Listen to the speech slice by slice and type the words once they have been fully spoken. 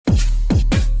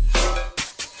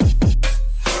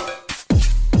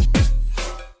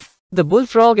The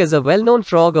bullfrog is a well-known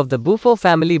frog of the Bufo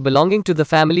family belonging to the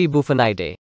family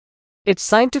Bufonidae. Its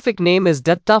scientific name is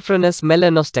Duttaphrynus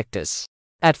melanostictus.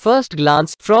 At first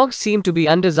glance, frogs seem to be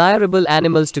undesirable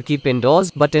animals to keep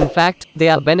indoors, but in fact, they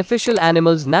are beneficial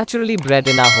animals naturally bred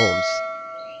in our homes.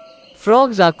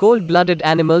 Frogs are cold-blooded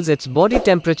animals. Its body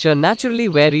temperature naturally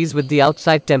varies with the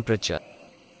outside temperature.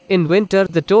 In winter,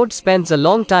 the toad spends a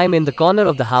long time in the corner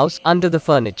of the house, under the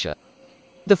furniture.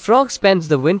 The frog spends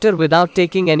the winter without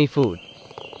taking any food.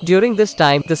 During this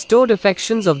time, the stored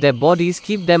affections of their bodies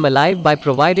keep them alive by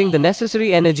providing the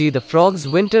necessary energy. The frog's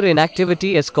winter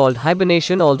inactivity is called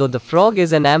hibernation. Although the frog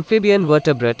is an amphibian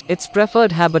vertebrate, its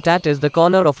preferred habitat is the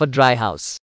corner of a dry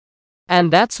house.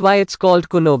 And that's why it's called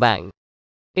Kunobang.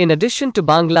 In addition to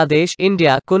Bangladesh,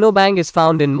 India, Kunobang is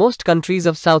found in most countries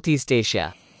of Southeast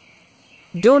Asia.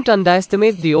 Don't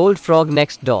underestimate the old frog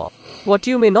next door. What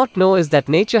you may not know is that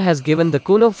nature has given the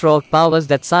Kuno frog powers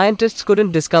that scientists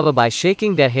couldn't discover by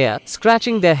shaking their hair,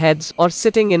 scratching their heads, or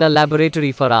sitting in a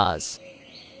laboratory for hours.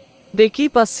 They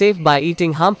keep us safe by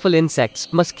eating harmful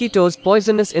insects, mosquitoes,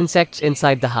 poisonous insects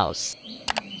inside the house.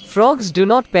 Frogs do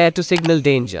not pair to signal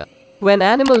danger. When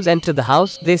animals enter the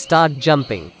house, they start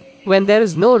jumping. When there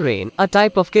is no rain, a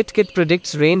type of kit-kit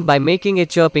predicts rain by making a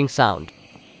chirping sound.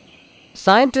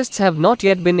 Scientists have not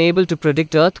yet been able to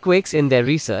predict earthquakes in their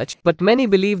research, but many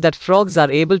believe that frogs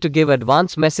are able to give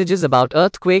advance messages about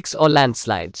earthquakes or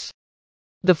landslides.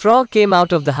 The frog came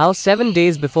out of the house 7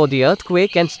 days before the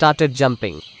earthquake and started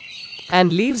jumping.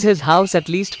 And leaves his house at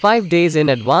least 5 days in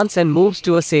advance and moves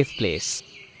to a safe place.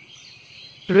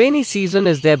 Rainy season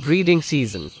is their breeding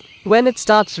season. When it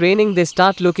starts raining, they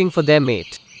start looking for their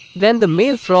mate. Then the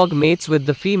male frog mates with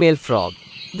the female frog.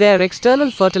 Their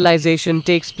external fertilization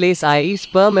takes place, i.e.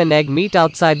 sperm and egg meet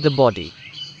outside the body.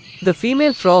 The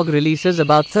female frog releases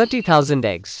about 30,000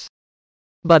 eggs.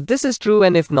 But this is true,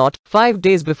 and if not, 5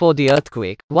 days before the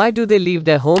earthquake, why do they leave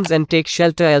their homes and take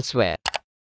shelter elsewhere?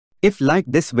 If like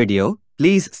this video,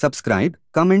 please subscribe,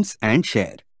 comments and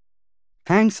share.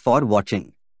 Thanks for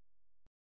watching.